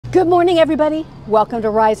Good morning, everybody. Welcome to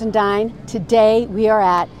Rise and Dine. Today we are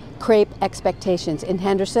at Crepe Expectations in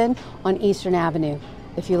Henderson on Eastern Avenue.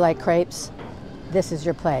 If you like crepes, this is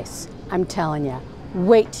your place. I'm telling you.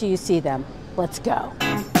 Wait till you see them. Let's go.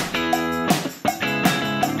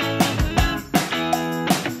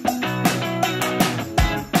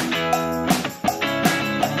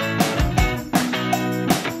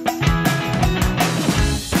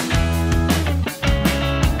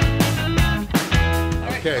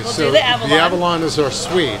 Okay, We'll so do the Avalon is our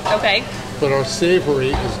sweet. Okay. But our savory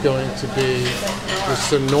is going to be the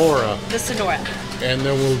Sonora. The Sonora. And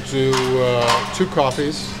then we'll do 2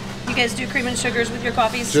 coffees. You guys do cream and sugars with your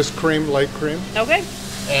coffees? Just cream, light cream. Okay.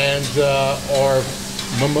 And our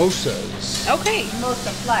mimosas. Okay.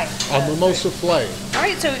 Mimosa flight. Our mimosa flight. All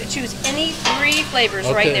right, so choose any 3 flavors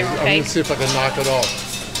right there, I'm okay? going to see if I can knock it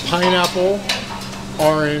off. Pineapple,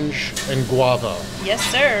 orange, and guava. Yes,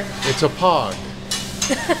 sir. It's a pog.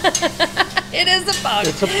 It is a pog.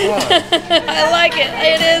 It's a pog. I like it.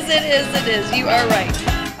 It is. You are right.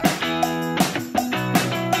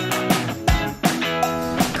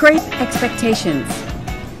 Crepe Expectations.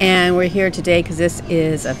 And we're here today because this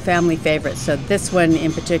is a family favorite. So this one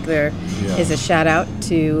in particular is a shout out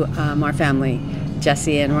to our family,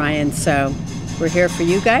 Jesse and Ryan. So we're here for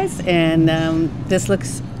you guys, and this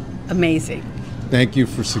looks amazing. Thank you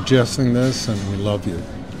for suggesting this, and we love you.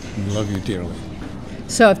 We love you dearly.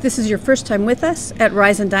 So if this is your first time with us at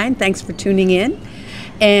Rise and Dine, thanks for tuning in.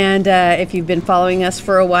 And if you've been following us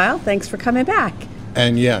for a while, thanks for coming back.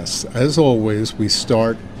 And yes, as always, we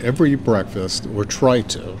start every breakfast, or try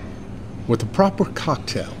to, with a proper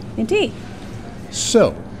cocktail. Indeed.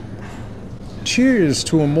 So, cheers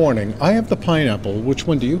to a morning. I have the pineapple. Which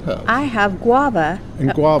one do you have? I have guava.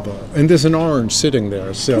 And guava. And there's an orange sitting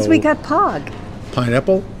there. So Because we got pog.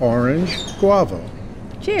 Pineapple, orange, guava.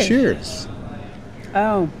 Cheers. Cheers.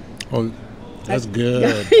 Oh. Oh, that's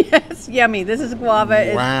good. Yes, yummy. This is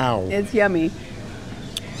guava. Wow. It's yummy.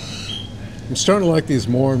 I'm starting to like these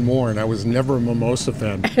more and more, and I was never a mimosa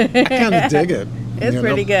fan. I kind of dig it. It's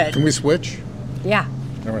pretty good. Can we switch? Yeah.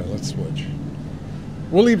 All right, let's switch.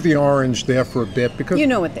 We'll leave the orange there for a bit because You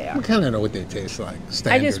know what they are. we kind of know what they taste like.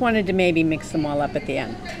 Standard. I just wanted to maybe mix them all up at the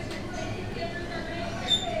end.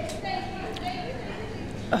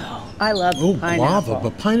 Oh, I love pineapple. Guava,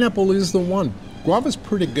 but pineapple is the one. Guava's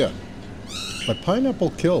pretty good, but pineapple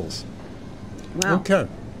kills. Wow. Okay.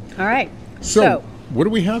 All right. So, what do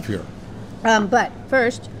we have here? But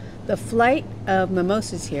first, the flight of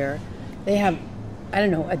mimosas here, they have, I don't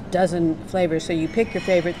know, a dozen flavors. So you pick your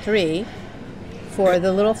favorite 3 for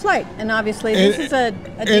the little flight. And obviously this is a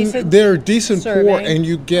decent And they're decent serving. pour, and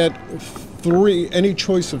you get 3, any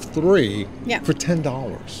choice of 3 for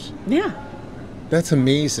 $10. Yeah. That's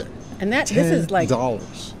amazing. And this is like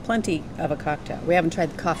 $10. plenty of a cocktail. We haven't tried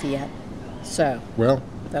the coffee yet. So Well,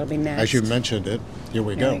 that'll be next. as you mentioned it, here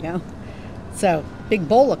we There go. we go. So, big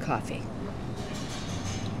bowl of coffee.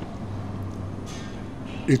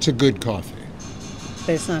 It's a good coffee.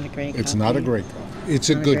 But it's not a great coffee. It's not a great coffee. It's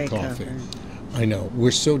a Not a good great coffee. coffee. I know. We're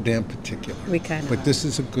so damn particular. We kind of But are. this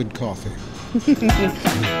is a good coffee.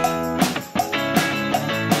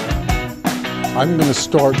 I'm going to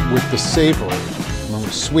start with the savory.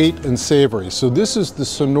 Sweet and savory. So this is the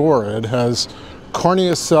Sonora. It has carne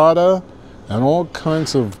asada and all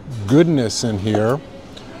kinds of goodness in here.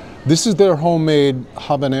 This is their homemade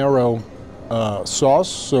habanero sauce.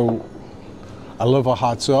 So I love a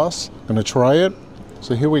hot sauce. I'm going to try it.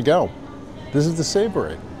 So here we go. This is the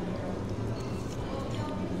savory.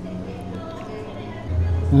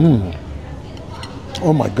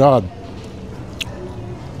 Oh my God.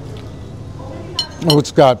 Oh,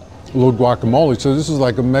 it's got a little guacamole. So this is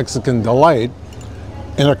like a Mexican delight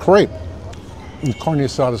in a crepe. The carne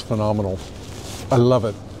asada is phenomenal. I love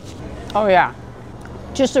it. Oh yeah.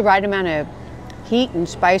 Just the right amount of heat and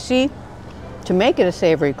spicy to make it a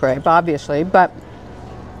savory crepe, obviously, but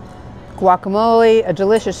guacamole, a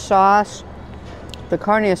delicious sauce. The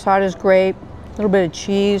carne asada is great. A little bit of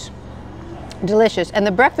cheese. Delicious. And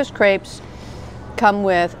the breakfast crepes come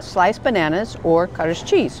with sliced bananas or cottage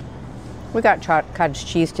cheese. We got cottage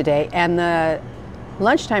cheese today, and the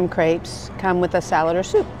lunchtime crepes come with a salad or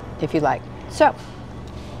soup, if you like. So,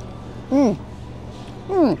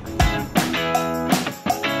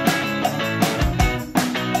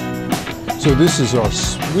 So this is our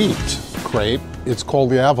sweet crepe. It's called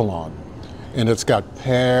the Avalon. And it's got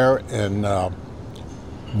pear and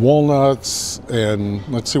walnuts and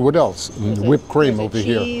let's see what else. And whipped cream over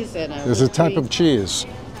here. There's a type of cheese.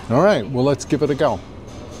 All right, well, let's give it a go.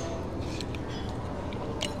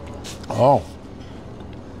 Oh,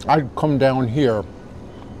 I'd come down here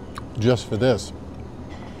just for this.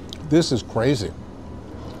 This is crazy.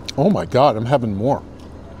 Oh my God, I'm having more.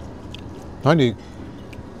 Honey,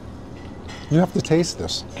 you have to taste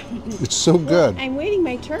this. It's so good. I'm waiting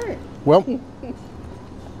my turn. Well,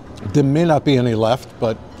 there may not be any left,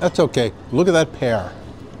 but that's okay. Look at that pear.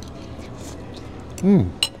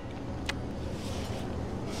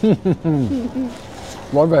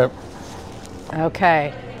 Love it.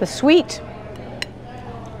 Okay, the sweet.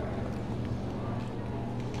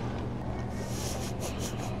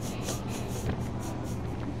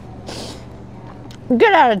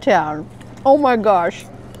 Get out of town. Oh my gosh.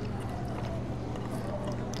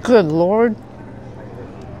 Good Lord.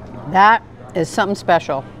 That is something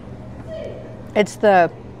special. It's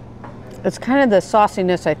kind of the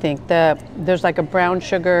sauciness, I think. There's like a brown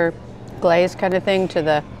sugar glaze kind of thing to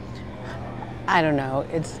the, I don't know,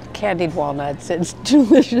 it's candied walnuts. It's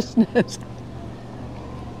deliciousness.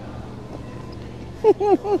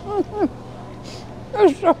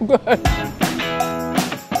 It's so good.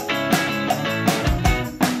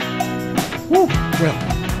 Woo. Well,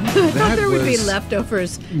 I thought there would be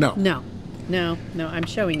leftovers. No. No, I'm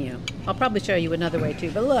showing you. I'll probably show you another way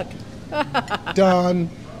too, but look. Done.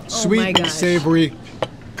 Sweet, my gosh. savory,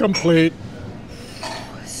 complete.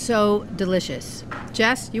 So delicious.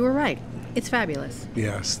 Jess, you were right. It's fabulous.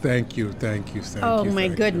 Yes, thank you. Oh my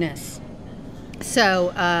goodness.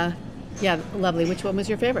 So, yeah, lovely. Which one was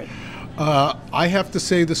your favorite? I have to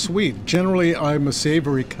say the sweet. Generally, I'm a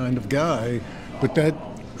savory kind of guy, but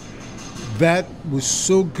that was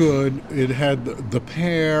so good. It had the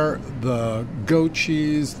pear, the goat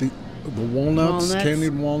cheese, the walnuts,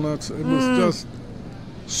 candied walnuts. It was just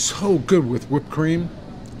so good with whipped cream.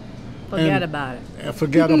 Forget about it.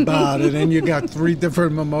 Forget about it. And you got 3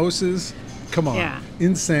 different mimosas. Come on. Yeah.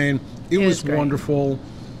 Insane. It was great. wonderful.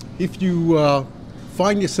 If you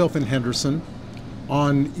find yourself in Henderson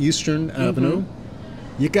on Eastern Avenue,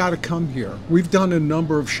 you got to come here. We've done a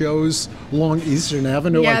number of shows along Eastern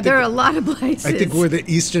Avenue. Yeah, there are a lot of places. I think we're the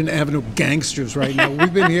Eastern Avenue gangsters right now.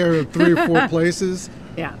 We've been here at 3 or 4 places.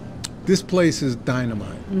 Yeah. This place is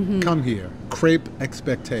dynamite. Come here. Crepe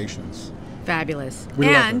Expectations. Fabulous. We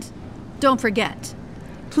love And don't forget,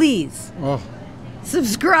 please Oh,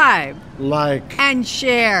 subscribe like and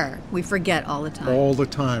share. We forget all the time. all the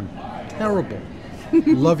time. Terrible.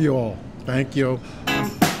 Love you all. Thank you.